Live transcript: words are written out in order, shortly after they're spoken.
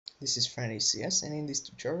This is Friendly CS, and in this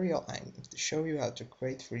tutorial I'm going to show you how to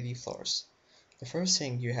create 3D floors. The first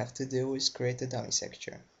thing you have to do is create a dummy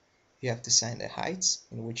sector. You have to assign the heights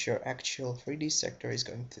in which your actual 3D sector is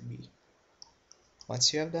going to be.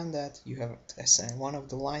 Once you have done that, you have to assign one of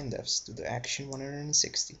the line depths to the action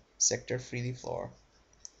 160 sector 3D floor.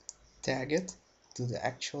 Tag it to the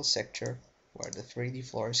actual sector where the 3D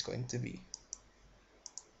floor is going to be.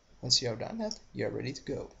 Once you have done that, you are ready to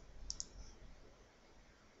go.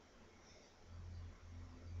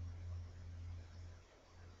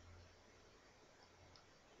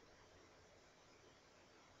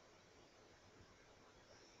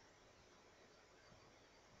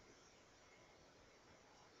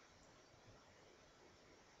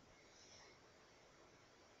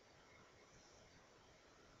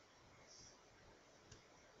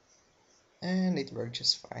 And it worked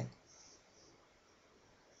just fine.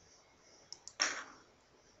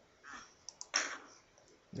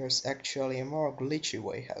 There's actually a more glitchy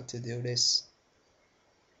way how to do this.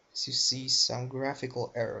 As you see, some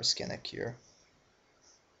graphical errors can occur,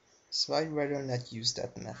 so I'd rather not use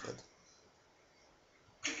that method.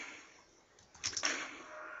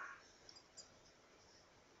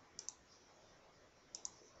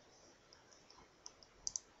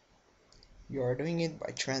 You are doing it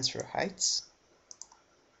by transfer heights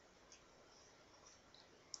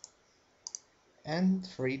and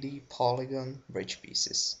 3D polygon bridge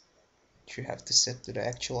pieces, which you have to set to the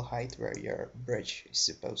actual height where your bridge is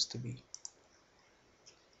supposed to be.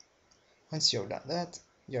 Once you've done that,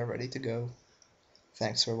 you're ready to go.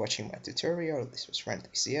 Thanks for watching my tutorial. This was Friendly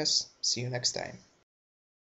CS. See you next time.